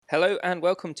Hello and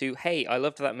welcome to Hey, I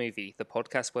Loved That Movie, the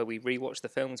podcast where we rewatch the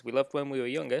films we loved when we were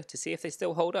younger to see if they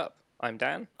still hold up. I'm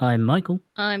Dan, I'm Michael.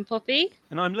 I'm Poppy.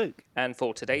 And I'm Luke. and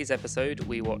for today's episode,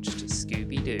 we watched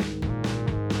Scooby-Doo.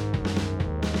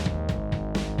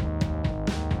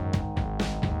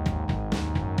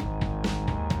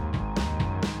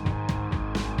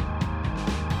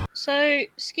 So,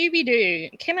 Scooby-Doo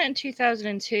came out in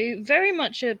 2002, very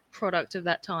much a product of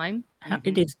that time.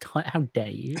 It is how dare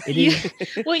you? It is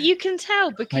Well, you can tell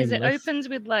because it Timeless. opens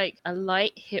with like a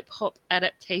light hip-hop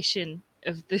adaptation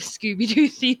of the Scooby-Doo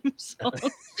theme song.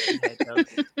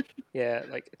 Yeah,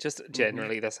 like just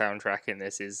generally the soundtrack in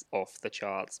this is off the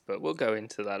charts, but we'll go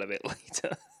into that a bit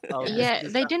later. Oh, Yeah,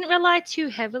 they didn't rely too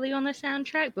heavily on the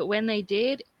soundtrack, but when they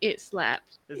did, it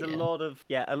slapped. There's Yeah.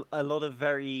 a lot of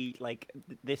very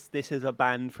this is a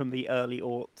band from the early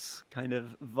aughts kind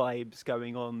of vibes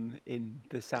going on in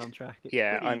the soundtrack. It's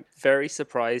Yeah, pretty- I'm very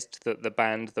surprised that the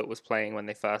band that was playing when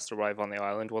they first arrived on the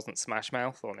island wasn't Smash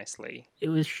Mouth, honestly. It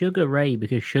was Sugar Ray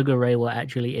because Sugar Ray were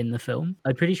actually in the film.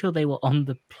 I'm pretty sure they were on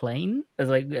the plane as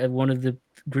like one of the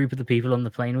group of the people on the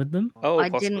plane with them. Oh, I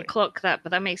possibly. didn't clock that, but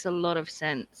that makes a lot of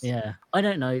sense. Yeah, I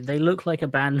don't know. They look like a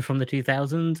band from the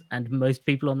 2000s, and most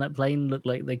people on that plane look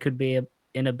like they could be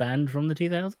in a band from the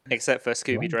 2000s. Except for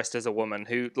Scooby Right. dressed as a woman,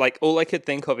 who, like, all I could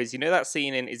think of is, you know that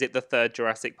scene in, is it the third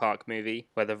Jurassic Park movie,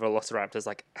 where the Velociraptor's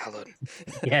like, Alan.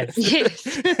 Yes.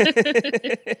 Yes.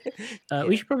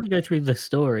 We should probably go through the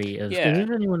story of. 'Cause Yeah. if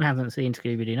anyone hasn't seen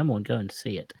Scooby-Doo, number one, go and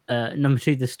see it. Number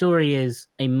two, the story is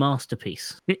a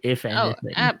masterpiece, if Oh,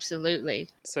 anything. absolutely.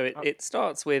 So it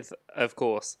starts with, of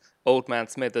course, Old Man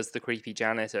Smithers, the creepy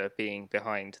janitor, being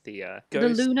behind the ghost. The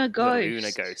Lunar The Lunar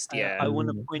Ghost. Ghost, I yeah. want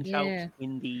to Mm. point Yeah. out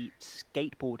in the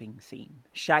skateboarding scene,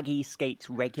 Shaggy skates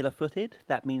regular footed.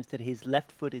 That means that his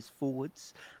left foot is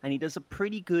forwards, and he does a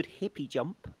pretty good hippie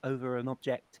jump over an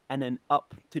object and then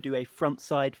up to do a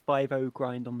frontside 5-0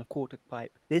 grind on the quarter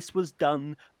pipe. This was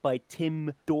done by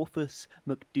Tim Dorfus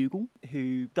McDougal,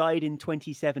 who died in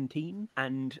 2017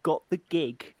 and got the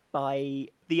gig by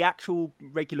the actual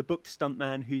regular booked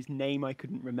stuntman whose name I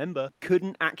couldn't remember,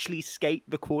 couldn't actually skate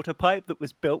the quarter pipe that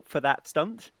was built for that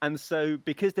stunt. And so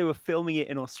because they were filming it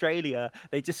in Australia,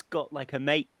 they just got like a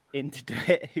mate in to do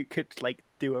it who could like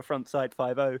do a frontside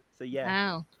 5-0. So yeah.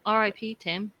 Wow. R.I.P.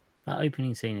 Tim. That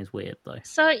opening scene is weird though.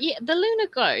 So, yeah, the Lunar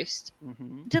Ghost.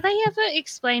 Mhm. Do they ever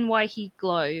explain why he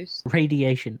glows?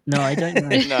 Radiation. No, I don't know.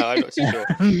 No, I'm not too sure.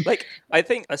 Like, I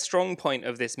think a strong point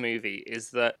of this movie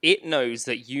is that it knows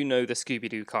that you know the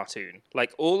Scooby-Doo cartoon.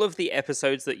 Like, all of the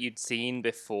episodes that you'd seen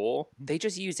before, they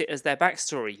just use it as their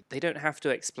backstory. They don't have to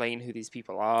explain who these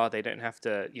people are. They don't have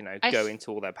to, go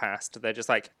into all their past. They're just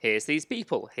like, here's these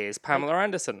people. Here's Pamela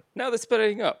Anderson. Now they're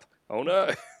splitting up. Oh no.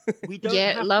 We don't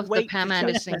Yeah, have love to the wait Pam for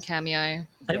Anderson cameo.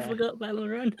 I Yeah. forgot Bella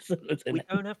Anderson was in We it.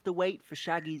 don't have to wait for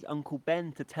Shaggy's Uncle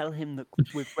Ben to tell him that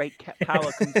with great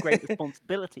power comes great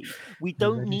responsibility. We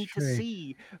don't That is need to true.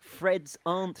 see Fred's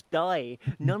aunt die.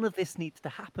 None of this needs to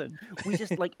happen. We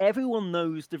just like everyone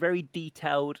knows the very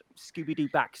detailed Scooby-Doo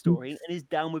backstory and is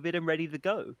down with it and ready to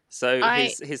go. So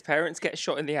I- his parents get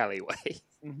shot in the alleyway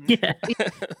Yeah,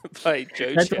 by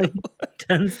Joe that's Chill. why he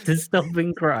turns to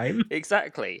stopping crime.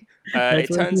 Exactly. That's It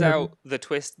what turns he had. out the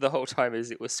twist the whole time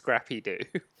is it was Scrappy Doo.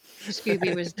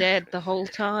 Scooby was dead the whole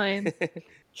time.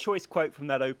 Choice quote from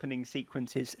that opening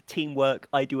sequence is teamwork.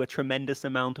 I do a tremendous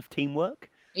amount of teamwork.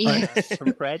 Yeah.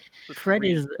 From Fred. Fred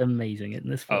is amazing in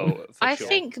this film. Oh, for I sure.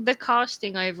 think the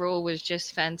casting overall was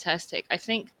just fantastic. I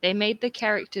think they made the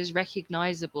characters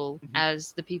recognizable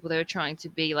as the people they were trying to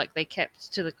be. Like, they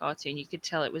kept to the cartoon. You could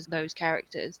tell it was those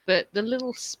characters. But the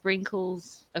little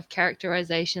sprinkles of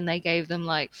characterization they gave them,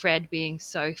 like Fred being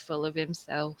so full of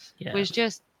himself, Yeah. was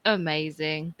just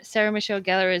amazing. Sarah Michelle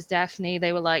Gellar as Daphne,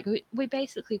 they were like, we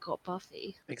basically got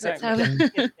Buffy. Let's Exactly.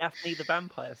 have a-" Daphne the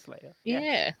Vampire Slayer.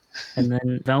 Yeah. And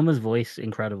then Velma's voice,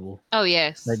 incredible. Oh,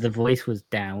 yes. Like the voice was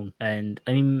down, and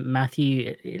I mean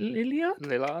Matthew Lillard.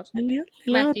 Lillard.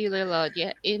 Matthew Lillard,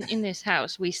 yeah. In this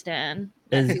house, we stand.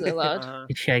 Is- Matthew Lillard. Uh,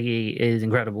 Shaggy is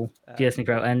incredible, just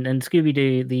incredible, and Scooby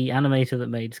Doo, the animator that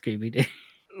made Scooby Doo.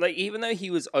 Like, even though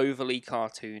he was overly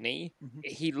cartoony, Mhm.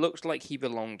 he looked like he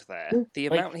belonged there. Yeah, The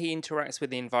like- amount he interacts with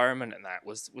the environment and that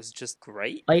was just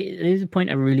great. There's a point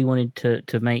I really wanted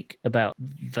to make about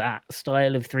that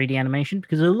style of 3D animation,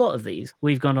 because a lot of these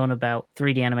we've gone on about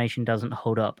 3D animation doesn't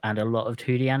hold up and a lot of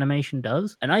 2D animation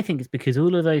does, and I think it's because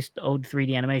all of those old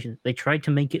 3D animations, they tried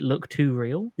to make it look too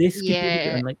real. This Scooby-Doo,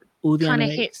 Yeah. and like all the Kind of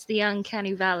animation. hits the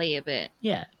uncanny valley a bit.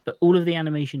 Yeah, but all of the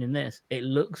animation in this, it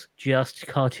looks just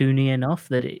cartoony enough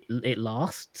that it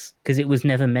lasts because it was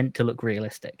never meant to look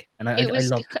realistic, and I It was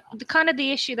love. the kind of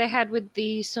the issue they had with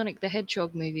the Sonic the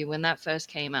Hedgehog movie when that first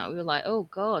came out. We were like, oh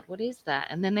god, what is that?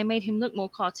 And then they made him look more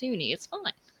cartoony. It's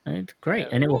fine. It's great, Yeah.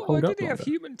 and it will Why hold did up he have longer.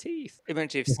 human teeth?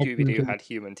 Imagine if He had Scooby human Doo teeth. had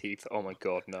human teeth. Oh my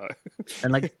god, no.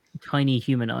 And like tiny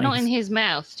human eyes. Not in his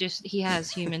mouth, just he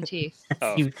has human teeth.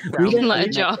 Oh. we Brown don't Like a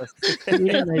know- jar. we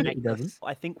don't know that he doesn't.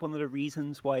 I think one of the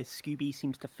reasons why Scooby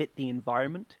seems to fit the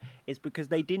environment is because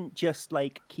they didn't just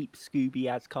like keep Scooby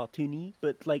as cartoony,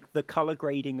 but like the color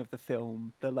grading of the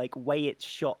film, the like way it's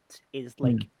shot is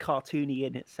like cartoony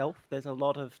in itself. There's a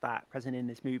lot of that present in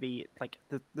this movie. Like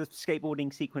the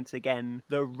skateboarding sequence again,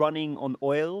 the running on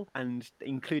oil and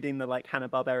including the like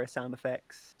Hanna-Barbera sound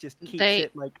effects just keeps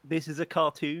it like this is a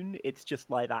cartoon, it's just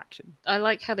live action. I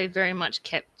like how they very much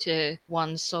kept to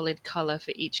one solid color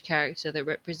for each character that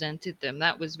represented them.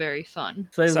 That was very fun.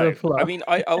 So, So, the plot. I mean,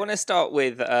 I want to start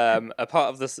with a part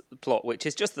of the plot, which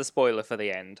is just the spoiler for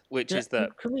the end, which is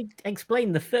that. Can we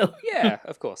explain the film? Yeah,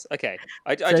 of course. Okay.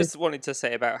 I So- just wanted to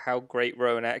say about how great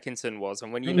Rowan Atkinson was,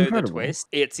 and when you know Incredible. the twist,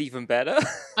 it's even better.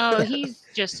 Oh, he's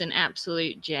just an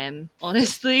absolute gem.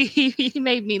 Honestly, he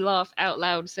made me laugh out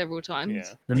loud several times.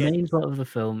 Yeah. The Yeah. main plot of the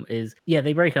film is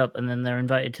they break up and then they're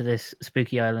invited to this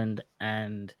spooky island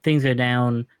and things go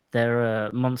down. There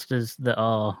are monsters that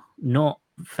are not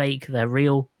fake, they're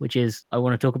real, which is, I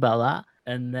want to talk about that.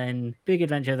 And then big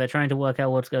adventure, they're trying to work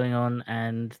out what's going on,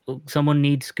 and someone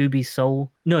needs Scooby's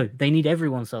soul. No, they need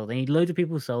everyone's soul. They need loads of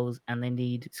people's souls, and they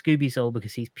need Scooby's soul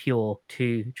because he's pure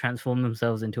to transform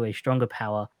themselves into a stronger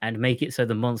power and make it so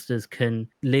the monsters can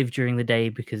live during the day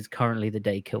because currently the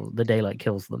daylight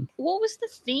kills them. What was the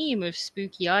theme of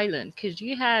Spooky Island? Because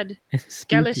you had Spooky.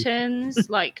 skeletons,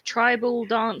 like tribal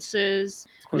dancers.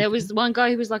 There was one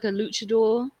guy who was like a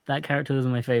luchador. That character was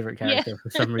my favorite Yeah. character for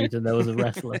some reason. There was a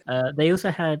wrestler. They also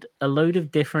had a load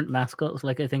of different mascots.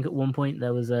 Like I think at one point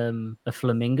there was a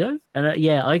flamingo, and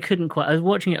I couldn't quite. I was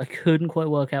watching it. I couldn't quite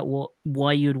work out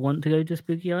why you'd want to go to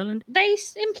Spooky Island. They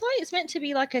imply it's meant to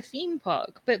be like a theme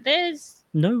park, but there's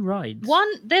No rides.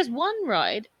 one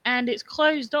ride and it's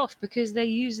closed off because they're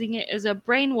using it as a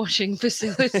brainwashing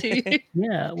facility.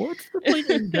 Yeah, what's the point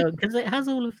in going? Because it has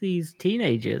all of these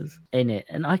teenagers in it,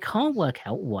 and I can't work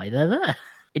out why they're there.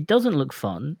 It doesn't look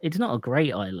fun. It's not a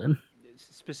great island.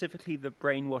 Specifically, the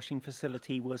brainwashing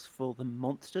facility was for the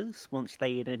monsters once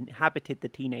they had inhabited the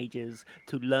teenagers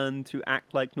to learn to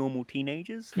act like normal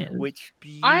teenagers, Yeah. which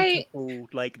I- beautiful,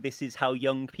 like this is how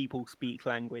young people speak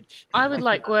language. I would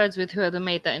like words with whoever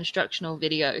made that instructional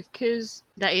video because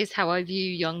that is how I view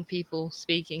young people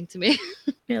speaking to me.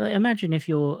 Yeah, like imagine if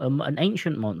you're an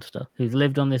ancient monster who's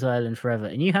lived on this island forever,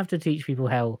 and you have to teach people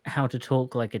how to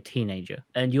talk like a teenager,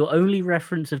 and your only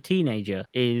reference of teenager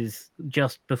is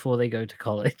just before they go to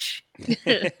college.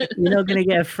 You're not going to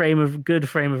get a good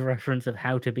frame of reference of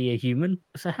how to be a human.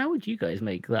 So how would you guys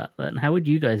make that then? How would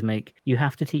you guys make? You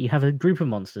have to teach. You have a group of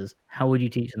monsters. How would you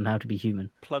teach them how to be human?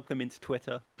 Plug them into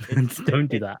Twitter. Don't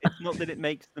do that. It's not that it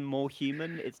makes them more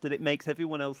human, it's that it makes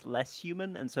everyone else less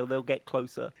human, and so they'll get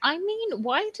closer. I mean,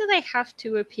 why do they have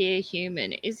to appear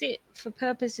human? Is it for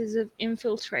purposes of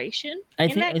infiltration? I In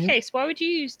think- that I think- case, why would you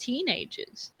use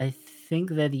teenagers? I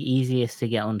think they're the easiest to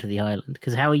get onto the island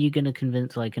because how are you going to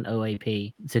convince like an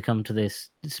OAP to come to this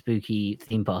spooky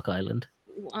theme park island?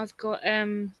 I've got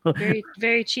very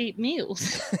very cheap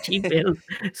meals. Cheap meals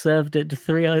served at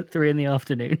 3 in the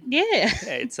afternoon. Yeah.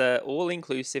 Yeah, it's an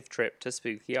all-inclusive trip to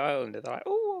Spooky Island. They're like,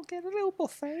 oh, I'll get a little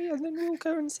buffet, and then we'll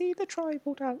go and see the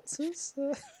tribal dancers.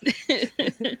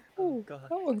 Oh, God.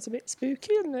 that one's a bit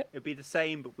spooky, isn't it? It'd be the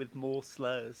same, but with more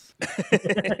slurs.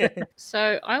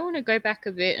 So I want to go back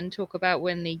a bit and talk about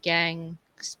when the gang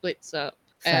splits up.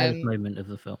 Saddest moment of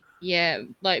the film. Yeah,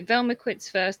 like Velma quits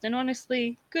first, and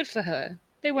honestly, good for her.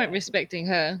 They weren't respecting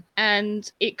her.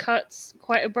 And it cuts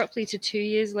quite abruptly to 2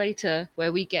 years later,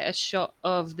 where we get a shot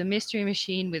of the mystery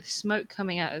machine with smoke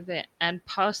coming out of it, and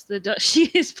past the Dutch she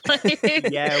is playing.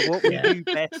 Yeah, what we Yeah. do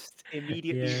best,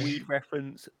 immediately Yeah. weed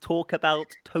reference, talk about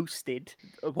Toasted.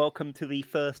 Welcome to the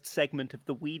first segment of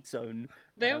the Weed Zone.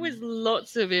 There was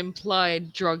lots of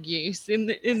implied drug use in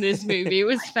this movie. It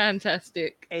was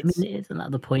fantastic. I It's mean, isn't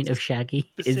that the point of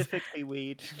Shaggy? Is specifically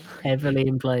weed. heavily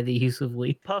imply the use of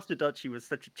weed. Pastor Dutchy was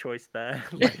such a choice there.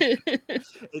 Like,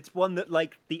 it's one that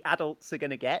like the adults are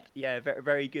gonna get. Yeah, very,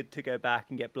 very good to go back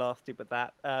and get blasted with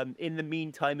that. In the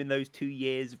meantime, in those 2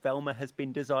 years, Velma has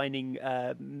been designing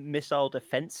missile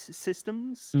defense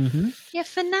systems. Mm-hmm. Yeah,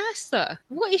 for NASA.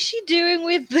 What is she doing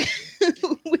with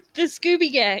the with the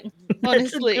Scooby Gang.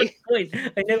 That's a good Honestly, point.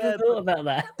 I never Yeah, thought about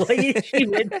that. Why is she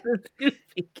with the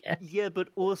Scooby Gang? Yeah, but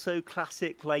also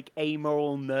classic like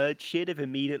amoral nerd shit of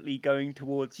immediately going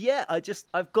towards,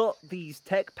 I've got these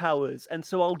tech powers and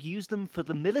so I'll use them for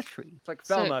the military. It's like,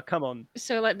 So- Velma, come on.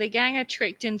 so like the gang are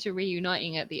tricked into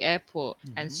reuniting at the airport,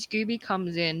 and Mhm. Scooby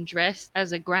comes in dressed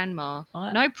as a grandma.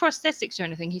 I- No prosthetics or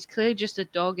anything. He's clearly just a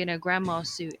dog in a grandma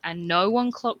suit, and no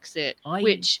one clocks it, I-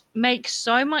 which makes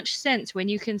so much sense when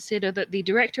you consider that the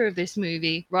director of this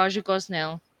movie, Raja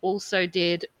Gosnell, also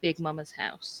did Big Mama's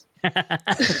House.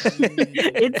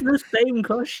 It's the same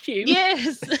costume.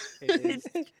 Yes. It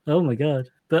is. Oh my god.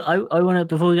 But I want to,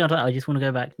 before we go to that, I just want to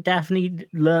go back. Daphne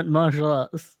learnt martial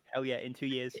arts. Hell yeah, in 2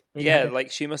 years. in Yeah, her-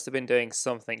 like she must have been doing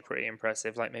something pretty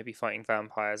impressive, like maybe fighting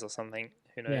vampires or something.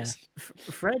 Who yeah. knows?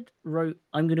 Fred wrote,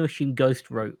 I'm going to assume Ghost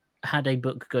wrote, had a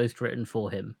book Ghost written for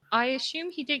him. I assume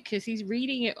he did because he's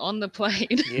reading it on the plane.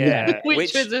 Yeah,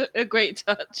 which was a great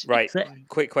touch. Right. So,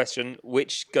 Quick question: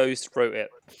 which ghost wrote it?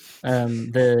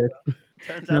 the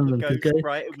Turns None out of the them could ghost, go.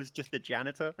 right? It was just a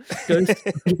janitor. ghosts,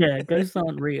 yeah, ghosts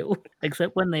aren't real,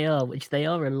 except when they are, which they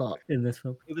are a lot in this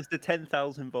film. It was the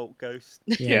 10,000 volt ghost.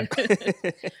 Yeah.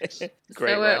 Great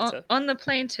So writer. on the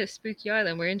plane to Spooky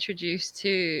Island, we're introduced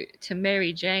to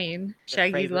Mary Jane,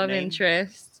 Shaggy's favourite love name.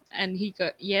 interest. And he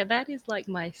got, yeah, that is like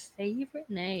my favorite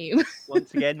name.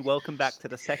 Once again, welcome back to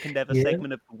the second ever Yeah.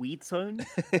 segment of the Weed Zone.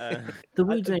 The I-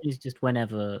 weird zone is just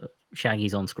whenever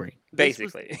Shaggy's on screen. This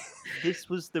was- Basically, This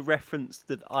was the reference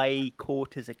that I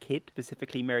caught as a kid,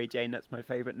 specifically Mary Jane. That's my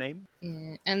favorite name.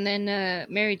 Yeah. And then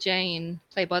Mary Jane,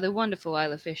 played by the wonderful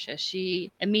Isla Fisher,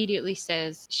 she immediately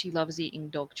says she loves eating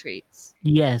dog treats.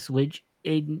 Yes, which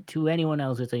to anyone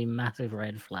else is a massive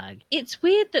red flag. It's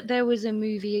weird that there was a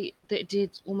movie that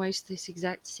did almost this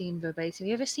exact scene verbatim.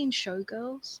 You ever seen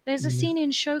Showgirls? There's a Yeah. scene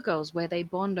in Showgirls where they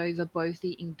bond over both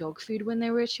eating dog food when they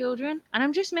were children, and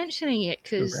I'm just mentioning it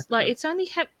because like reference. it's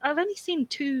only I've only seen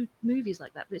 2 movies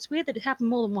like that, but it's weird that it happened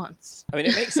more than once. I mean,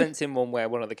 it makes sense in one where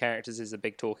one of the characters is a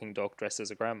big talking dog dressed as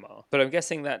a grandma, but I'm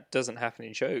guessing that doesn't happen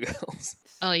in Showgirls.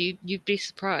 Oh, you'd be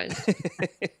surprised.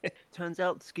 Turns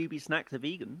out Scooby Snacks are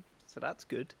vegan, so that's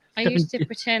good. I used to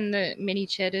pretend that mini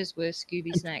cheddars were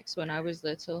Scooby snacks when I was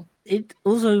little. It's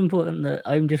also important that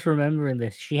I'm just remembering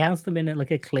this. She has them in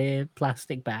like a clear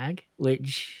plastic bag,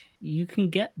 which you can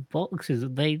get boxes.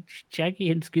 Shaggy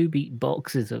and Scooby eat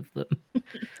boxes of them.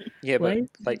 Yeah, but Why?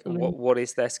 like, I mean- what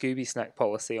is their Scooby snack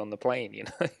policy on the plane? You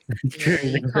know, True,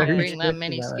 You they're can't very bring that strict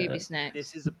many about Scooby it. snacks.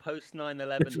 This is a post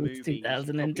 9/11 This was movie. She probably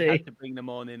 2002. had to bring them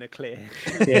on in a clear.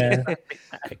 Yeah. bag.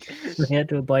 They had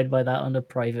to abide by that on a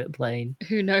private plane.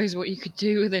 Who knows what you could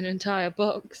do with an entire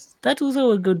box? That's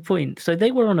also a good point. So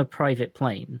they were on a private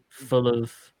plane full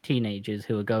of teenagers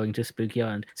who are going to Spooky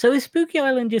Island. So is Spooky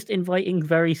Island just inviting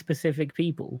very specific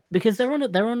people? Because they're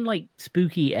on like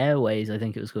Spooky Airways, I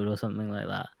think it was called, or something like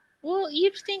that. Well,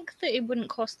 you'd think that it wouldn't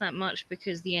cost that much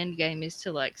because the end game is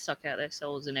to like suck out their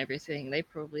souls and everything. They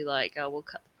probably like, oh, we'll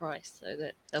cut the price so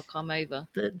that they'll come over.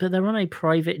 But they're on a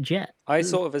private jet. I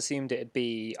sort of assumed it'd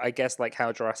be, I guess, like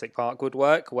how Jurassic Park would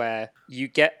work, where you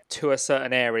get to a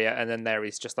certain area and then there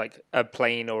is just like a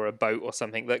plane or a boat or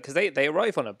something. Because they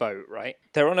arrive on a boat, right?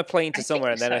 They're on a plane to I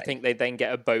somewhere, think and then I so. think they then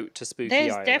get a boat to Spooky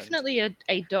There's Island. definitely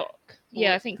a dock.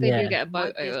 Yeah, I think they Yeah. do get a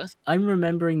boat Might be- over. I'm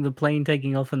remembering the plane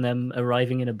taking off and them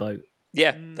arriving in a boat.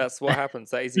 Yeah, Mm. that's what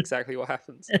happens. That is exactly what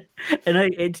happens. And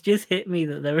it's just hit me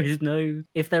that there is no,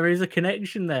 if there is a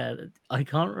connection there, I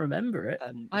can't remember it.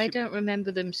 I Should- don't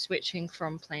remember them switching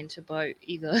from plane to boat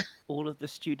either. All of the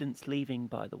students leaving,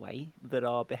 by the way, that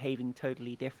are behaving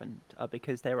totally different are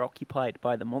because they're occupied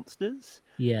by the monsters.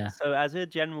 Yeah. So, as a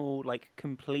general, like,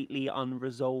 completely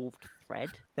unresolved thread,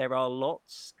 there are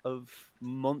lots of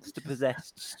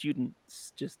monster-possessed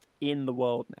students just in the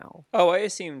world now. Oh, I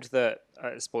assumed that,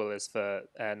 spoilers for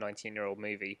a 19-year-old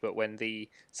movie, but when the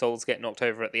souls get knocked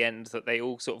over at the end, that they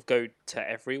all sort of go to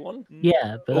everyone.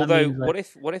 Yeah. But that Although, means, like,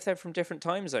 what if they're from different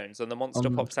time zones and the monster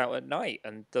Um, pops out at night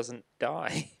and doesn't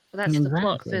die? Well, that's the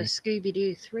plot for Exactly. Scooby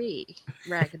Doo 3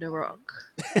 Ragnarok.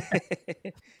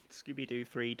 Scooby Doo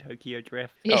 3 Tokyo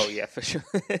Drift. Oh yeah, for sure.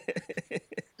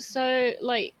 So,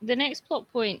 like, the next plot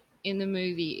point in the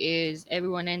movie is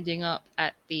everyone ending up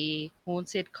at the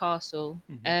haunted castle.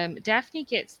 Daphne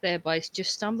gets there by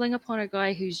just stumbling upon a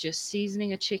guy who's just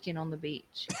seasoning a chicken on the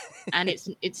beach, and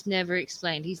it's never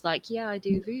explained. He's like, "Yeah, I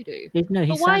do voodoo." No, But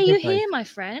he's why are you sacrificing- here, my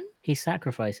friend? He's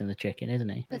sacrificing the chicken, isn't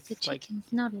he? But the It's like-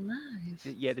 chicken's not alive.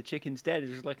 Yeah, the chicken's dead.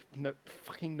 It's like, no,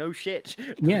 fucking no shit.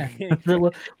 Yeah.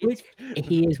 Which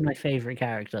he is my favorite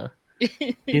character.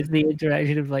 Is the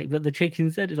interaction of like, but the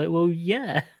chicken said, it's like, well,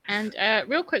 yeah. And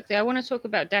real quickly, I want to talk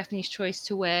about Daphne's choice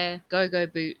to wear go-go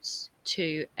boots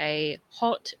to a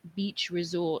hot beach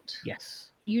resort. Yes.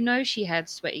 You know she had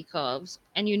sweaty calves,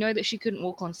 and you know that she couldn't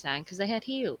walk on sand because they had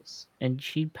heels. And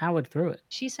she powered through it.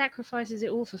 She sacrifices it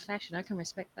all for fashion. I can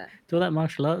respect that. It's all that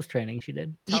martial arts training she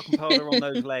did. Talcum powder on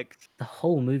those legs. The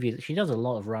whole movie, she does a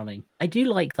lot of running. I do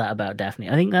like that about Daphne.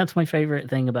 I think that's my favorite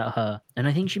thing about her. And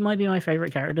I think she might be my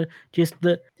favorite character. Just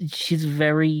that she's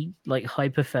very like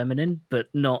hyper feminine, but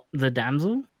not the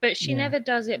damsel. But she Yeah. never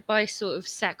does it by sort of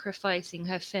sacrificing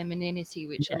her femininity,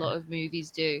 which a lot of movies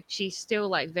do. She's still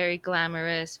like very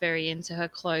glamorous, very into her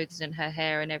clothes and her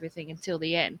hair and everything until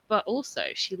the end. But also,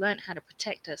 she learned how to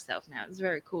protect herself now. It's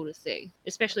very cool to see,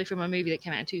 especially from a movie that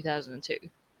came out in 2002.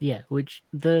 Yeah, which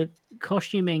the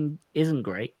costuming isn't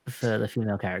great for the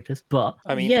female characters, but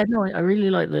I mean- yeah, no, I really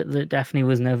like that Daphne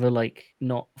was never like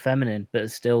not feminine,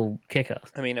 but still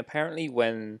kick-ass. I mean, apparently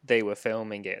when they were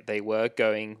filming it, they were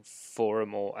going for a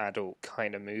more adult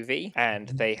kind of movie, and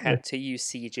they had to use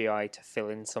CGI to fill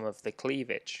in some of the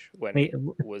cleavage when Wait,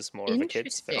 it was more of a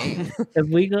kids' film. Interesting. have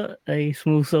we got a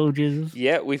small soldiers?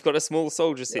 Yeah, we've got a small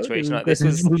soldier situation. we've Like, this got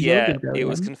a was, small yeah, soldier going it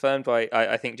was on. confirmed by,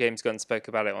 I think James Gunn spoke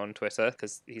about it on Twitter,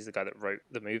 because he's the guy that wrote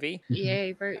the movie. Yeah,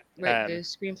 he wrote the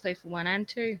screenplay for 1 and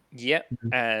 2. Yep.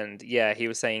 Mhm. And yeah, he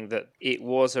was saying that it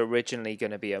was originally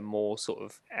going to be a more sort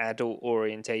of adult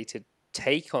orientated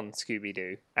take on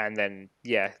Scooby-Doo, and then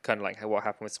yeah, kind of like what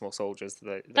happened with Small Soldiers.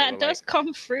 They That were does like,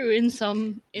 come through in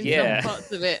some Yeah.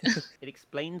 parts of it. It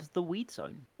explains the weed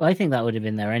zone. Well, I think that would have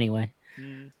been there anyway.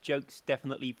 Jokes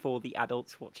definitely for the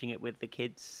adults watching it with the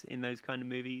kids in those kind of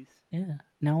movies. Yeah.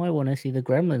 Now I want to see the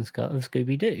Gremlins cut of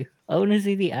Scooby Doo. I want to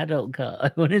see the adult cut.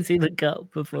 I want to see the cut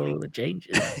before all the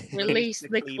changes. Release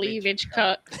the cleavage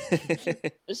cut.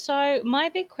 So my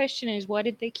big question is, why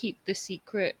did they keep the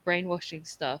secret brainwashing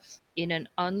stuff in an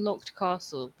unlocked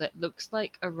castle that looks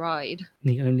like a ride?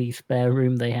 The only spare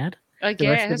room they had. I The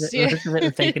rest, guess, of it, the rest of it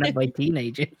was taken up by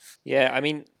teenagers. Yeah, I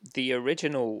mean, the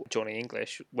original Johnny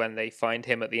English, when they find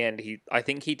him at the end, I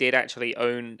think he did actually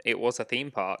own, it was a theme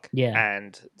park. Yeah.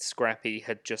 And Scrappy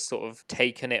had just sort of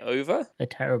taken it over. A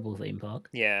terrible theme park.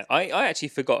 Yeah, I actually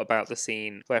forgot about the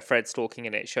scene where Fred's talking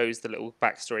and it shows the little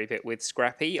backstory bit with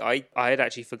Scrappy. I had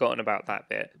actually forgotten about that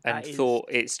bit and That is- thought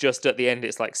it's just at the end,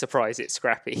 it's like, surprise, it's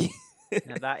Scrappy.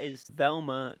 Now that is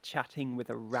Velma chatting with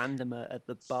a randomer at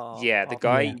the bar. Yeah, the after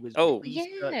guy- he was oh.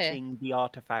 researching the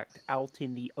artifact out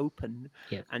in the open,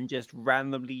 Yep. and just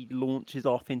randomly launches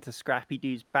off into Scrappy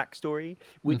Doo's backstory,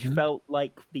 which Mhm. felt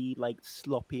like the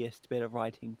sloppiest bit of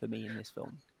writing for me in this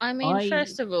film. I mean, I-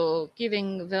 first of all,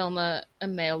 giving Velma a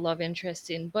male love interest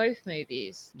in both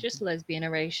movies, just lesbian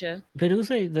erasure. But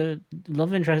also, the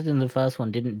love interest in the first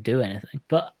one didn't do anything.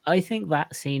 But I think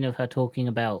that scene of her talking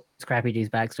about Scrappy Doo's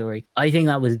backstory, I think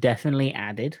that was definitely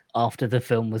added after the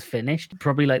film was finished.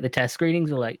 Probably like the test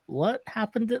screenings were like, what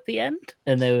happened at the end?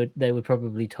 And they were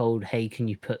probably told, hey, can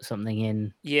you put something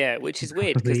in? Yeah, which is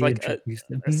weird Probably because, like, introduce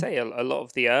them. I say a lot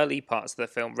of the early parts of the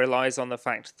film relies on the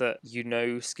fact that you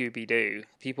know Scooby Doo.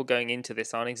 People going into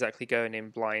this aren't exactly going in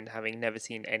blind, having never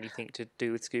seen anything to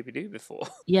do with Scooby Doo before.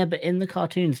 Yeah, but in the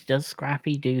cartoons, does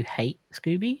Scrappy Doo hate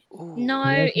Scooby? Ooh. No,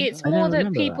 Yeah, it's I don't more that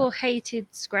remember people hated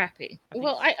Scrappy.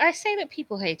 Well, I say that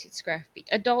people hated Scrappy.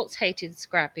 Adults hated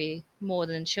Scrappy more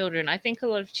than children. I think a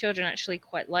lot of children actually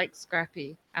quite liked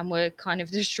Scrappy and were kind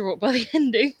of distraught by the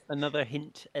ending. Another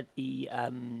hint at the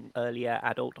earlier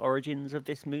adult origins of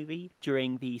this movie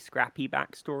during the Scrappy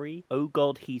backstory. Oh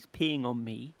God, he's peeing on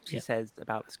me, she Yep. says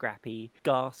about Scrappy.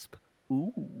 Gasp.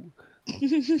 Ooh.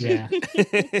 Yeah.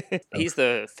 He's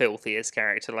the filthiest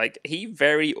character. Like, he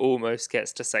very almost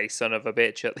gets to say son of a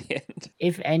bitch at the end.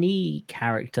 If any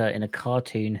character in a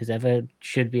cartoon has ever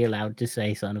should be allowed to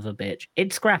say son of a bitch,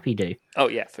 it's Scrappy Doo. Oh,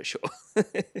 yeah, for sure.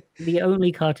 The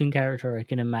only cartoon character I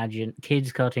can imagine,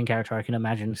 kids cartoon character I can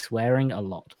imagine swearing a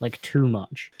lot, like too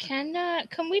much. Can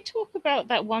we talk about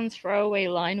that one throwaway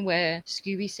line where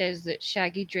Scooby says that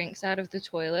Shaggy drinks out of the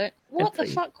toilet? What the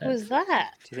pretty- fuck was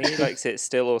that? Do you think he likes it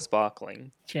still or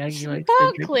sparkling? Shaggy likes to drink-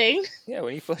 Sparkling? Yeah,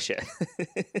 when you flush it.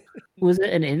 Was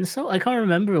it an insult? I can't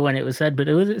remember when it was said, but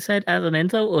was it said as an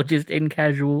insult or just in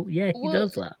casual? Yeah, he Well,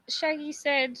 does that. Shaggy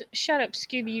said, "Shut up,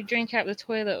 Scooby, you drink out the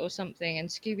toilet or something," and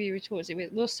Scooby retorts it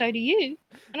with, "Well, so do you."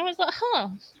 And I was like, huh,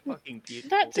 Fucking beautiful.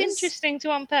 that's This- interesting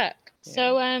to unpack. Yeah.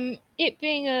 So, it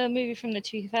being a movie from the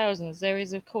 2000s, there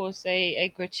is, of course,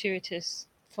 a gratuitous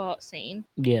fart scene.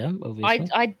 Yeah, obviously.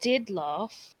 I did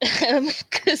laugh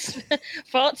because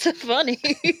farts are funny.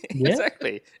 Yeah.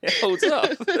 Exactly. It holds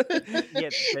up. Yeah,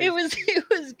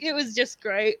 it was just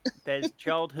great. there's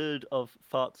childhood of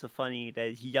farts are funny.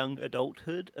 There's young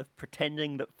adulthood of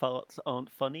pretending that farts aren't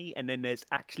funny, and then there's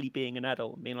actually being an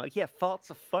adult and being like, yeah,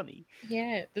 farts are funny.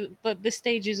 Yeah, the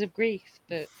stages of grief,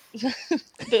 but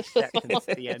Acceptance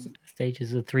at the end.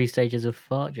 Stages of 3 stages of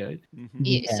fart joke. Mhm.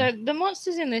 Yeah, Yeah. so the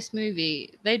monsters in this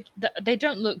movie, they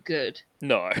don't look good.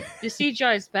 No. The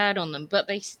CGI is bad on them, but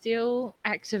they still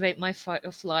activate my fight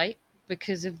or flight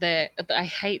because of their. I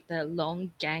hate their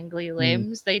long, gangly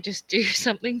limbs. They just do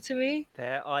something to me.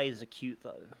 Their eyes are cute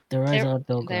though. Their eyes Their, are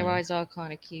dog their eyes. eyes are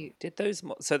kind of cute. Did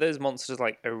so those monsters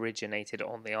like originated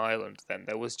on the island then?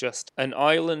 There was just an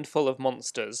island full of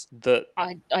monsters that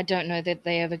I don't know that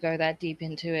they ever go that deep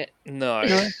into it. no.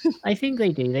 No, I think they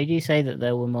do. They do say that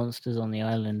there were monsters on the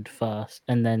island first,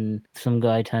 and then some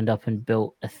guy turned up and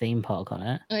built a theme park on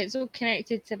it. It's all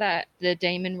connected to that. The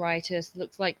Damon Writers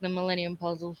looks like the Millennium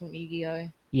Puzzle from Yu-Gi-Oh.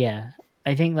 Yeah,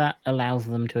 I think that allows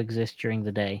them to exist during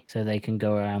the day, so they can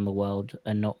go around the world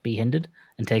and not be hindered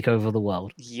and take over the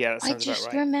world. Yeah, that I sounds just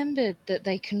about right. remembered that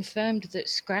they confirmed that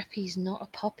Scrappy's not a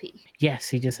puppy. Yes,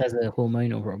 he just has a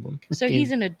hormonal problem. So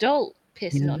he's an adult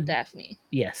pissing on Yeah. Daphne.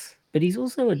 Yes, but he's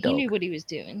also a He dog. knew what he was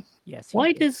doing. Yes.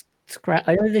 Why does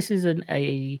I know this is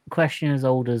a question as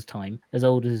old as time, as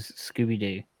old as Scooby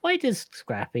Doo. Why is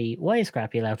Scrappy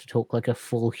allowed to talk like a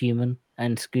full human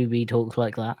and Scooby talks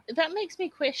like that? That makes me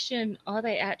question, are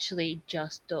they actually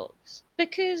just dogs?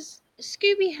 Because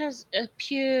Scooby has a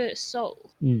pure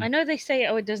soul. Hmm. I know they say,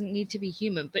 oh, it doesn't need to be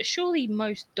human, but surely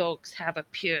most dogs have a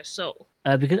pure soul.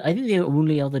 Because I think the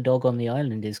only other dog on the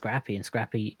island is Scrappy, and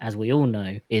Scrappy, as we all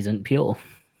know, isn't pure.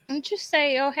 And just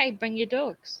say, oh, hey, bring your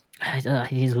dogs.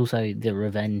 He's also the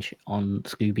revenge on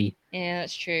Scooby. Yeah,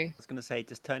 that's true. I was going to say,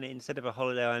 just turn it, instead of a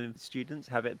holiday island for students,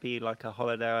 have it be like a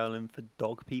holiday island for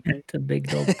dog people. It's a big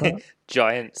dog park.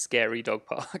 Giant scary dog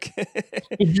park.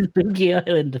 It's a spooky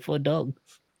island for dogs.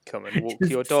 Come and walk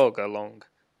your dog along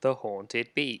the haunted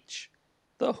beach,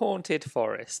 the haunted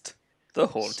forest, the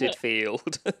haunted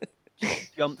field.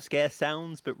 Jump scare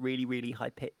sounds, but really, really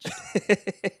high pitched.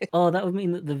 Oh, that would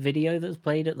mean that the video that's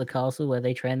played at the castle where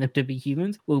they train them to be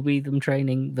humans will be them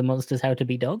training the monsters how to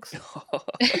be dogs.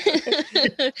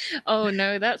 Oh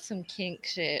no, that's some kink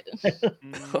shit.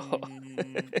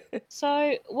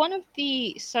 So, one of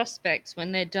the suspects,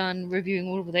 when they're done reviewing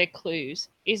all of their clues,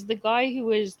 is the guy who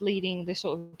was leading the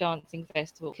sort of dancing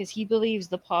festival because he believes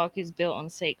the park is built on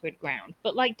sacred ground.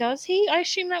 But, like, does he? I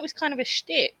assume that was kind of a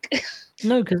shtick.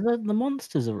 No, because the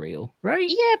monsters are real, right?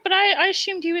 Yeah, but I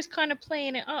assumed he was kind of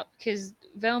playing it up because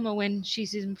Velma, when she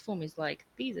sees him perform, is like,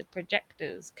 these are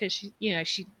projectors because she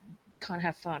can't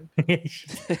have fun.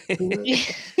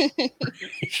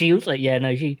 She was like, yeah,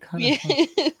 no, she kind of.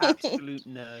 Absolute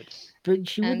nerd. But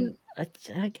she And- wouldn't.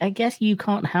 I guess you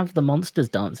can't have the monsters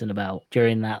dancing about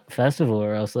during that festival,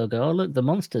 or else they'll go, "Oh, look, the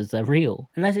monsters, they're real."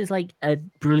 Unless it's like a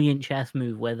brilliant chess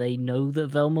move where they know that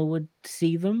Velma would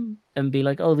see them and be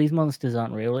like, "Oh, these monsters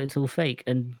aren't real; it's all fake,"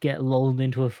 and get lulled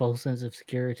into a false sense of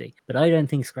security. But I don't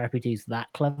think Scrappy Doo's that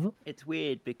clever. It's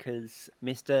weird because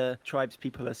Mr. Tribe's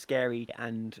People Are Scary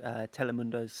and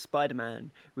Telemundo's Spider-Man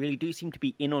really do seem to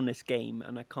be in on this game,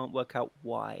 and I can't work out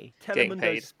why. Getting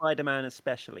paid. Telemundo's Spider-Man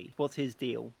especially. What's his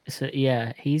deal? So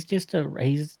yeah, he's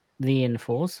the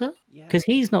enforcer Yeah. because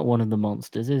he's not one of the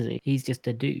monsters, is he? He's just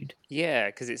a dude. Yeah,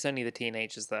 because it's only the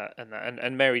teenagers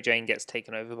and Mary Jane gets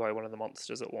taken over by one of the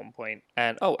monsters at one point.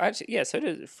 And actually, yeah, so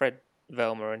does Fred,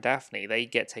 Velma, and Daphne. They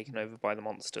get taken over by the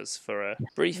monsters for a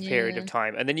brief period of Yeah.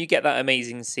 time, and then you get that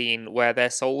amazing scene where their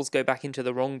souls go back into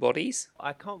the wrong bodies.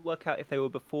 I can't work out if they were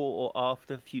before or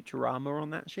after Futurama on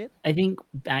that ship. I think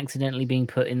accidentally being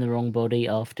put in the wrong body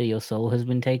after your soul has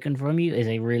been taken from you is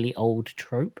a really old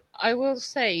trope. I will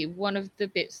say one of the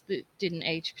bits that didn't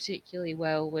age particularly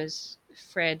well was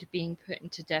Fred being put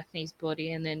into Daphne's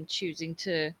body and then choosing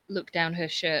to look down her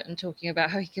shirt and talking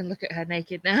about how he can look at her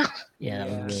naked now. Yeah,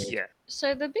 that was weird. Yeah.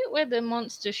 So the bit where the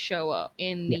monsters show up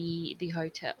in Yeah. the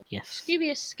hotel, Yes. Scooby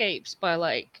escapes by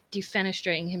like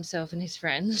defenestrating himself and his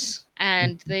friends,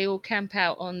 and they all camp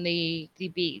out on the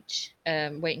beach,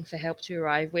 waiting for help to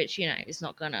arrive, which is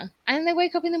not gonna. And they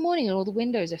wake up in the morning and all the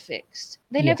windows are fixed.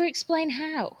 They Yeah. never explain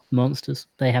how. Monsters.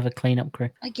 They have a cleanup crew,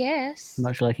 I guess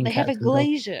much like in they have a Cats and Dogs.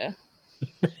 glazier.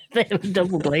 They have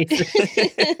double glazes.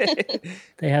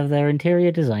 They have their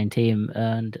interior design team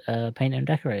and paint and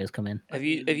decorators come in. Have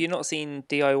you not seen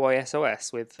DIY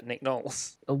SOS with Nick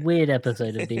Knowles A weird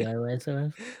episode of DIY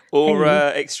SOS. or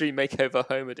Hey. Extreme Makeover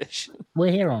Home Edition?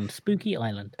 We're here on Spooky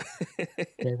Island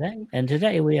today, and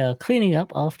today we are cleaning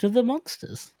up after the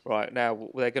monsters. Right, now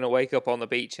they're going to wake up on the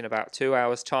beach in about 2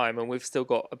 hours' time, and we've still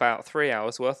got about 3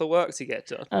 hours worth of work to get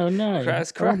done. Oh no!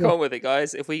 Let's crack on with it,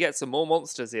 guys. If we get some more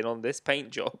monsters in on this paint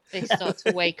job. They start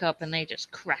to wake up and they just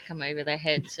crack them over their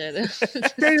head so the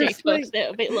Seriously? stay close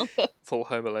there a bit longer. Full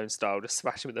Home Alone style, just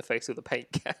smash them in the face with a paint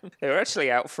can. They were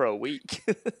actually out for a week.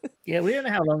 Yeah, we don't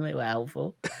know how long they were out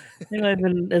for. They might have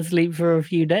been asleep for a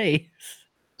few days.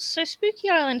 So Spooky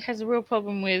Island has a real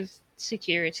problem with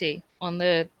security on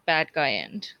the bad guy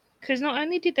end. Because not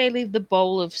only did they leave the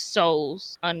bowl of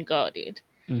souls unguarded,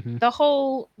 Mm-hmm. the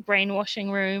whole brainwashing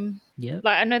room, Yep.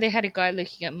 like I know they had a guy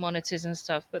looking at monitors and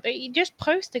stuff, but they just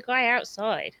post a guy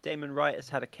outside. Damon Wright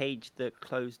had a cage that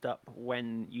closed up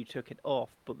when you took it off,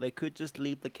 but they could just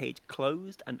leave the cage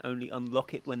closed and only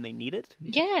unlock it when they need it.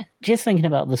 Yeah. Just thinking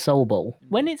about the soul bowl.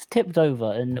 When it's tipped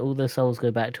over and all the souls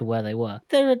go back to where they were,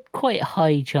 there are quite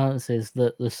high chances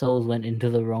that the souls went into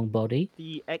the wrong body.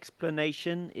 The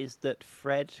explanation is that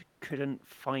Fred couldn't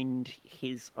find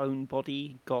his own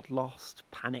body, got lost,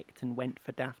 panicked, and went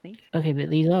for Daphne. Okay,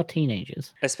 but these are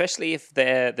teenagers. Especially if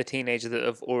they're the teenagers that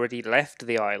have already left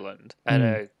the island.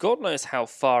 And God knows how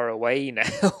far away now.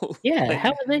 Yeah, Like,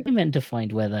 how are they meant to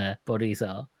find where their bodies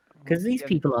are? Because these Yeah.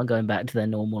 people aren't going back to their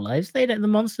normal lives. They don't. The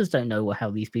monsters don't know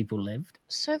how these people lived.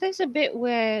 So there's a bit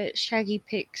where Shaggy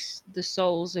picks the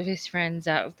souls of his friends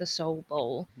out of the soul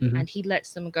bowl Mhm. and he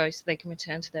lets them go so they can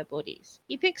return to their bodies.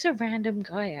 He picks a random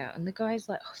guy out and the guy's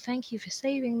like, "Oh, thank you for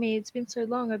saving me. It's been so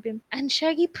long. And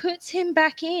Shaggy puts him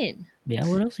back in. Yeah,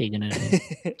 what else are you gonna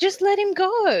do? Just let him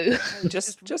go.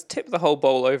 just tip the whole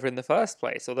bowl over in the first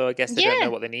place. Although I guess they don't Yeah.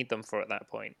 know what they need them for at that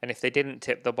point. And if they didn't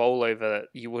tip the bowl over,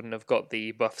 you wouldn't have got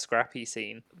the buff Scrappy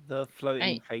scene. The floating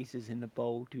I- faces in the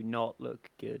bowl do not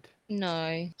look good.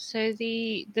 No. So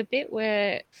the bit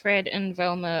where Fred and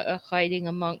Velma are hiding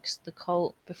amongst the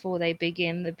cult before they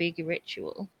begin the big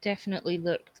ritual definitely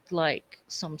looked like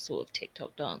some sort of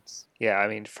TikTok dance. Yeah, I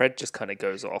mean, Fred just kind of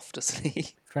goes off, doesn't he?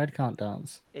 Fred can't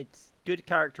dance. It's good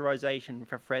characterization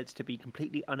for Fred's to be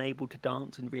completely unable to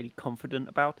dance and really confident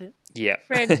about it. Yeah.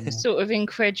 Fred sort of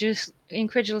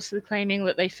incredulously claiming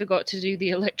that they forgot to do the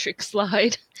electric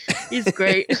slide is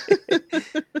great.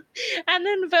 And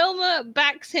then Velma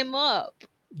backs him up.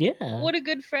 Yeah. What a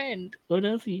good friend. What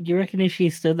else? Do you reckon if she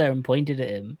stood there and pointed at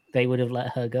him, they would have let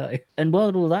her go? And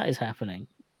while all that is happening,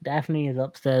 Daphne is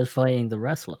upstairs fighting the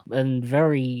wrestler. And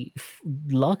very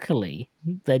luckily,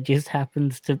 there just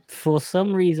happens to, for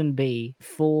some reason, be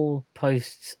 4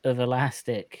 posts of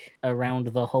elastic around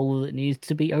the hole that needs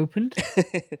to be opened.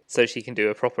 So she can do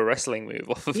a proper wrestling move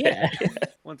off of Yeah.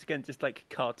 it. Once again, just like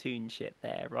cartoon shit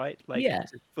there, right? Like, Yeah.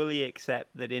 to fully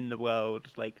accept that in the world,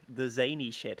 like, the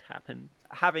zany shit happened.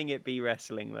 Having it be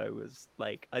wrestling, though, was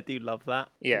like, I do love that.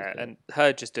 Yeah, and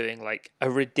her just doing like a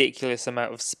ridiculous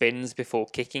amount of spins before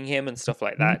kicking him and stuff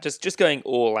like that. Just going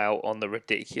all out on the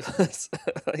ridiculous.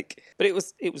 Like, but it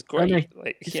was great. no,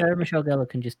 Like, yeah. Sarah Michelle Gellar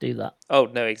can just do that. Oh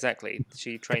no, exactly.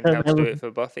 She trained how to do it for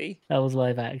Buffy. That was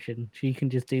live action. She can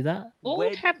just do that. What Where-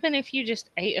 would happen if you just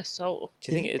ate a soul?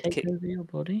 Do you think Does it'd take kick? over your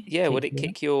body? Yeah, would it Take you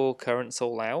out? kick your current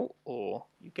soul out, or?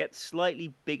 You get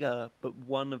slightly bigger, but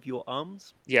one of your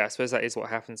arms. Yeah, I suppose that is what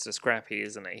happens to Scrappy,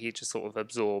 isn't it? He just sort of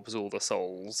absorbs all the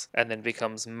souls and then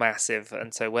becomes massive.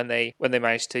 And so when they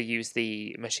manage to use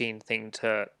the machine thing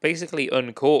to basically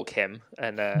uncork him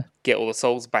and get all the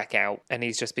souls back out, and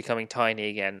he's just becoming tiny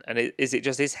again. And is it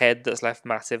just his head that's left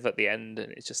massive at the end,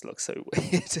 and it just looks so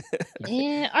weird?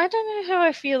 Yeah, I don't know how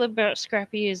I feel about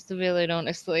Scrappy as the villain,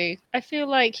 honestly. I feel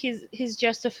like his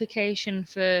justification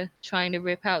for trying to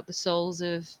rip out the souls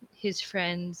of his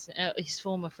friends, his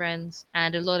former friends,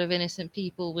 and a lot of innocent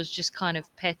people was just kind of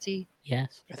petty.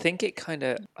 Yes. I think it kind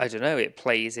of, I don't know, it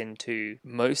plays into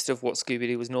most of what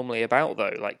Scooby-Doo was normally about,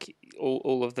 though. Like,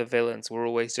 all of the villains were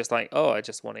always just like, oh, I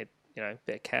just wanted, a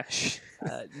bit of cash.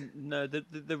 No,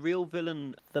 the real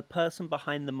villain, the person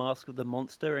behind the mask of the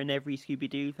monster in every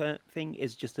Scooby-Doo thing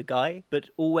is just a guy, but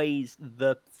always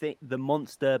the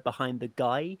monster behind the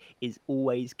guy is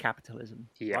always capitalism,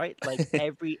 Yeah. right? Like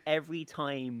every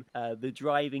time the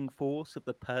driving force of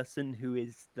the person who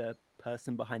is the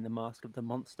person behind the mask of the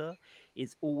monster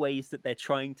is always that they're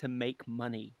trying to make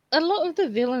money. A lot of the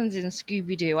villains in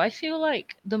Scooby-Doo, I feel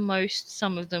like the most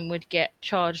some of them would get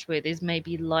charged with is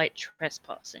maybe light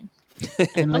trespassing.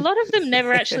 And A like lot of them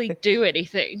never actually do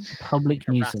anything. public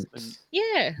Harassment. nuisance.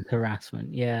 Yeah.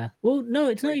 Harassment, yeah. Well, no,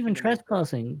 it's not Breaking even the law.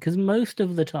 trespassing because most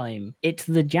of the time it's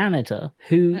the janitor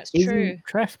who That's isn't true.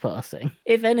 trespassing.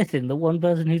 If anything, the one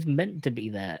person who's meant to be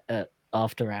there at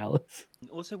after hours.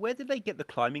 Also, where did they get the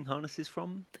climbing harnesses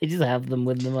from? They just have them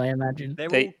with them, I imagine.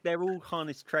 They're all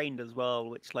harness trained as well,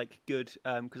 which like good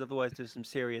because otherwise there's some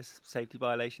serious safety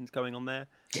violations going on there.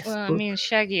 Yes. Well, I mean,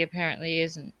 Shaggy apparently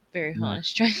isn't very No.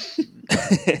 harness trained.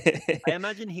 I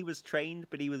imagine he was trained,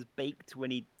 but he was baked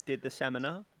when he did the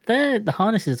seminar. The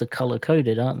harnesses are color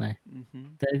coded, aren't they? Hmm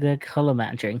They're color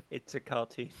matching. It's a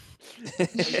cartoon.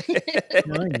 I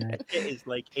know. It is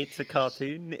like it's a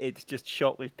cartoon. It's just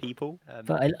shot with people.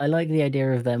 But I like the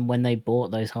idea of them when they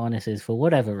bought those harnesses for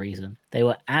whatever reason. They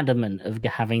were adamant of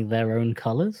having their own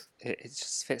colors. It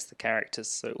just fits the characters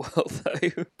so well,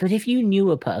 though. But if you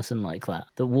knew a person like that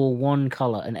wore one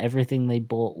color and everything they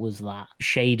bought was that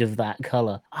shade of that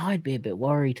color, I'd be a bit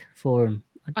worried for them.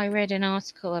 I read an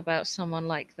article about someone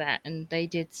like that, and they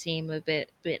did seem a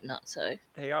bit nutso.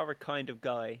 They are a kind of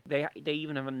guy. They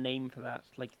even have a name for that.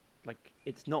 Like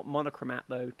it's not monochromat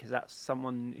though, because that's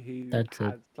someone who That's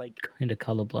a has like kind of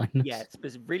color blindness. yeah,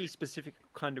 it's really specific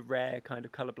kind of rare kind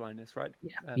of color blindness, right?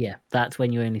 Yeah, that's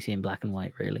when you only see in black and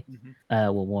white, really. Mhm.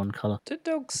 Well, one color. Do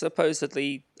dogs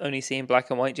supposedly only see in black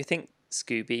and white? Do you think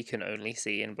Scooby can only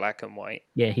see in black and white?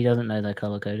 Yeah, he doesn't know they're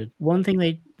color coded. One thing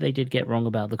they did get wrong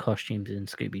about the costumes in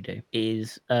Scooby Doo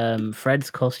is Fred's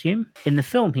costume. In the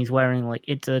film, he's wearing like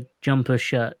it's a jumper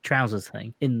shirt trousers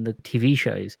thing. In the TV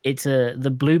shows,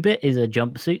 the blue bit is a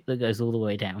jumpsuit that goes all the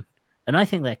way down. And I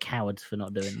think they're cowards for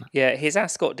not doing that. Yeah, his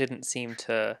ascot didn't seem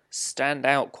to stand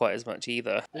out quite as much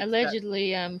either.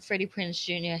 Allegedly, Freddie Prinze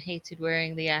Jr. hated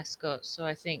wearing the ascot, so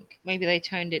I think maybe they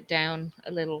toned it down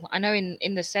a little. I know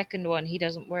in the second one, he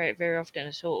doesn't wear it very often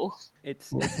at all.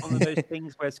 It's one of those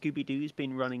things where Scooby-Doo's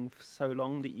been running for so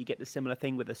long that you get the similar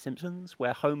thing with The Simpsons,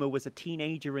 where Homer was a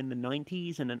teenager in the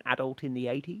 90s and an adult in the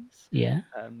 80s. Yeah.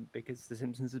 Because The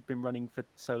Simpsons has been running for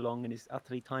so long and is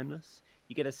utterly timeless.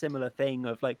 You get a similar thing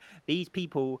of like these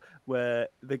people were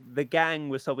the gang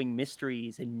were solving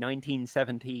mysteries in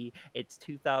 1970. It's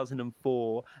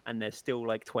 2004 and they're still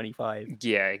like 25.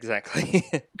 Yeah, exactly.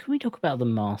 Can we talk about the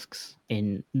masks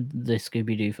in the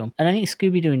Scooby Doo film? And I think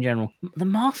Scooby Doo in general, the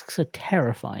masks are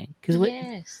terrifying because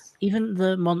Yes. even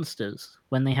the monsters,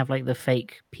 when they have like the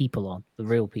fake people on, the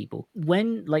real people,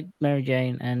 when like Mary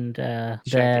Jane and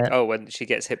when she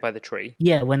gets hit by the tree.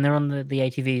 yeah, when they're on the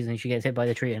ATVs and she gets hit by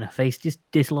the tree and her face just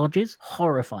dislodges,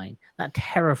 horrifying. That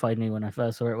terrified me when I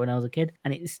first saw it when I was a kid,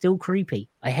 and it's still creepy.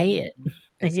 I hate it.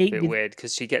 It's a bit weird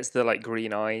because she gets the like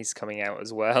green eyes coming out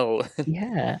as well.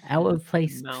 Yeah, out of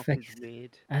place Mouth face. is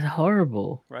weird. That's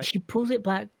horrible. Right. She pulls it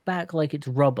back like it's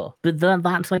rubber, but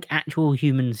that's like actual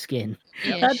human skin.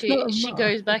 Yeah, That's not a she mask.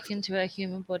 goes back into her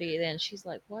human body, then she's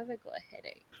like, why have I got a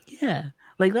headache? Yeah,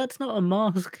 like that's not a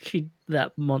mask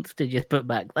that monster just put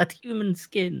back. That's human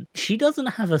skin. She doesn't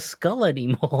have a skull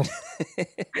anymore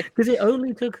because it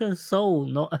only took her soul,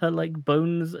 not her like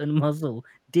bones and muscle.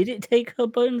 Did it take her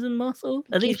bones and muscle?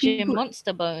 Are these Gives you people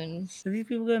monster bones.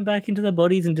 going back into their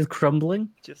bodies and just crumbling?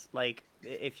 Just like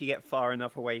if you get far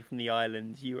enough away from the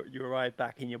island, you arrive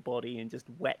back in your body and just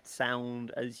wet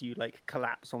sound as you like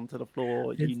collapse onto the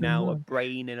floor. It's You now a annoying.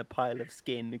 brain in a pile of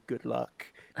skin. Good luck.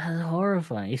 That's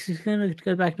horrifying. She's gonna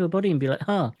go back to her body and be like,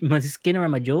 "Huh, my skin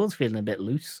around my jaw's feeling a bit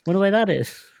loose. Wonder why that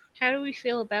is." How do we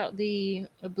feel about the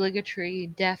obligatory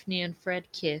Daphne and Fred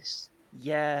kiss?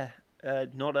 Yeah,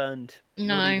 not earned.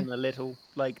 Not No. even a little.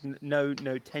 Like no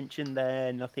tension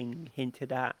there. Nothing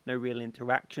hinted at. No real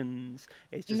interactions.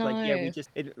 It's just like yeah,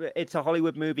 No. it's a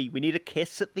Hollywood movie. We need a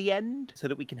kiss at the end so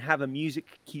that we can have a music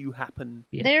cue happen.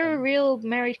 Yeah. They're a real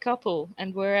married couple,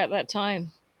 and we're at that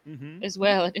time Mm-hmm. as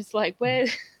well. And it's like, where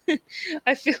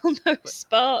I feel no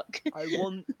spark. I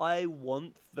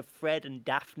want the Fred and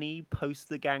Daphne post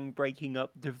the gang breaking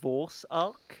up divorce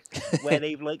arc where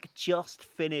they've like just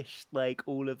finished like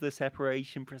all of the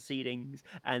separation proceedings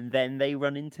and then they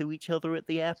run into each other at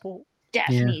the airport.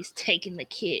 Daphne's taking the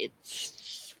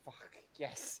kids. Fuck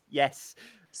yes.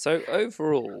 So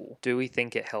overall, do we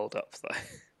think it held up though?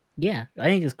 Yeah, I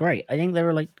think it's great. I think there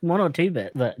were like one or two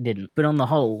bits that didn't, but on the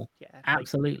whole, Yeah, like,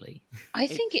 absolutely. I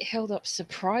think it held up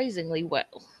surprisingly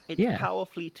well. it's Yeah.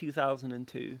 powerfully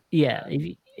 2002. Yeah,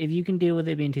 if you can deal with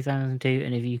it being 2002,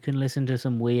 and if you can listen to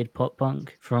some weird pop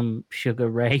punk from Sugar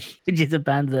Ray, which is a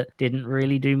band that didn't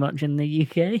really do much in the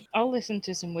UK. I'll listen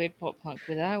to some weird pop punk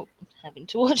without having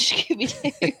to watch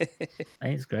Scooby-Doo.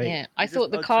 It's great. Yeah, I Just-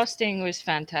 thought the just- casting was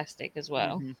fantastic as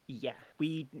well. Yeah,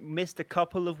 we missed a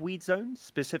couple of weed zones.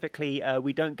 Specifically,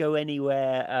 we don't go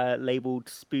anywhere labeled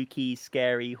spooky,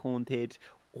 scary, haunted,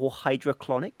 or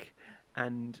hydroclonic.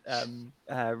 And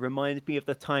reminds me of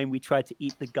the time we tried to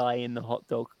eat the guy in the hot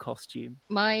dog costume.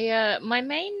 My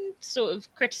main sort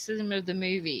of criticism of the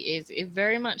movie is it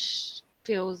very much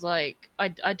feels like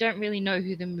I don't really know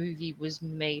who the movie was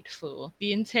made for.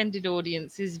 The intended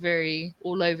audience is very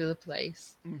all over the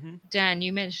place. Mm-hmm. Dan,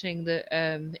 you mentioning that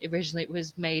originally it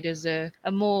was made as a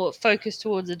more focused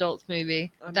towards adults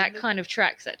movie. I mean, That kind of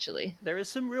tracks actually. There is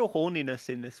some real horniness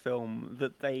in this film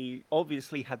that they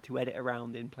obviously had to edit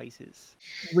around in places.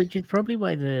 Which is probably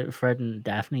why the Fred and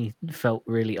Daphne felt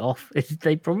really off.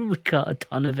 They probably cut a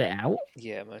ton of it out.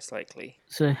 Yeah, most likely.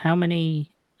 So how many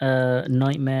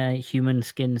nightmare human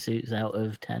skin suits out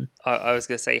of 10? I was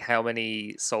going to say how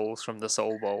many souls from the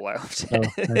Soul Bowl out of Oh,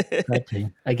 10. that too.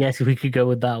 I guess we could go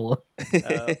with that one.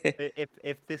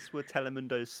 If this were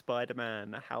Telemundo's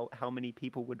Spider-Man, how many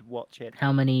people would watch it?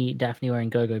 How many Daphne wearing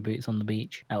go-go boots on the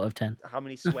beach out of 10? How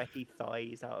many sweaty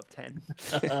thighs out of 10?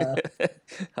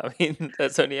 I mean,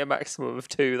 that's only a maximum of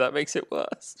 2. That makes it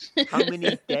worse. How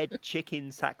many dead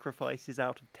chicken sacrifices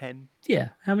out of 10? Yeah,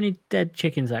 how many dead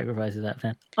chicken sacrifices out of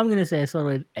 10? I'm going to say a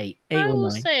solid 8. 8 I or will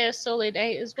 9. say a solid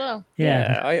 8 as well.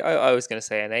 Yeah. I was going to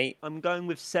say an 8. I'm going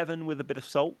with 7 with a bit of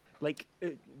salt. Like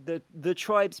the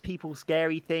tribes people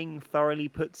scary thing thoroughly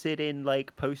puts it in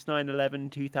like post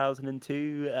 9/11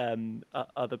 2002.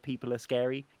 Other people are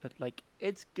scary, but like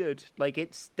it's good. Like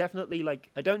it's definitely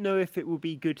like I don't know if it will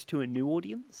be good to a new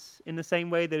audience in the same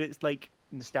way that it's like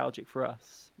nostalgic for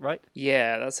us, right?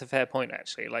 Yeah, that's a fair point,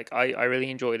 actually. Like, I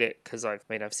really enjoyed it because I've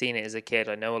seen it as a kid.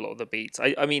 I know a lot of the beats.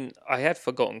 I mean, I had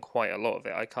forgotten quite a lot of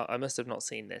it. I must have not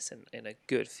seen this in a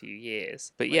good few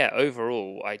years. But yeah,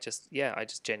 overall, I just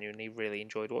genuinely really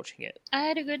enjoyed watching it. I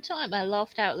had a good time. I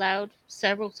laughed out loud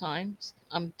several times.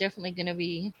 I'm definitely going to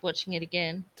be watching it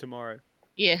again. Tomorrow.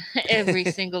 Yeah, every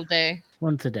single day.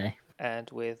 Once a day. And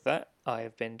with that, I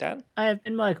have been Dan. I have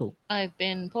been Michael. I've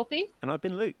been Poppy. And I've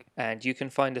been Luke. And you can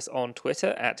find us on Twitter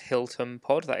at Hilton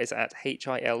Pod. That is at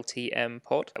HILTM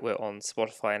Pod. We're on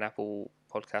Spotify and Apple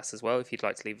Podcasts as well. If you'd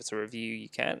like to leave us a review, you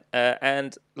can.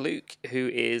 And Luke, who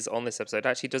is on this episode,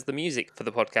 actually does the music for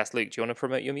the podcast. Luke, do you want to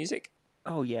promote your music?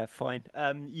 Oh yeah, fine.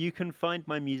 You can find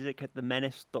my music at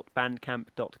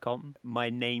themenace.bandcamp.com.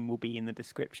 My name will be in the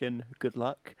description. Good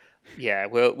luck. Yeah,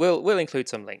 we'll include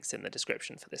some links in the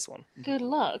description for this one. Good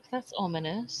luck. That's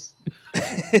ominous.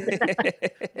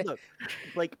 Look,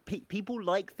 like people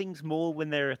like things more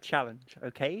when they're a challenge.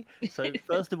 Okay, so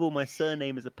first of all, my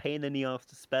surname is a pain in the ass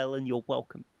to spell, and you're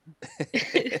welcome.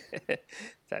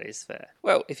 That is fair.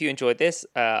 Well, if you enjoyed this,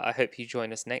 I hope you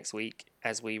join us next week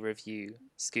as we review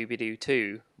Scooby-Doo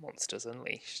 2: Monsters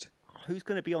Unleashed. Who's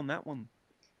going to be on that one?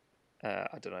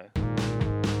 I don't know.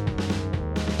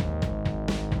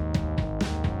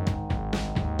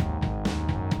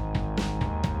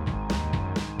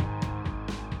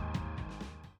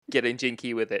 Getting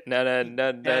jinky with it. No. No.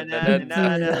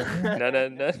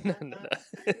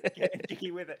 Get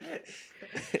jiggy with it.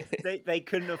 They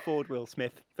couldn't afford Will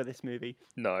Smith for this movie.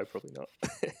 No, probably not.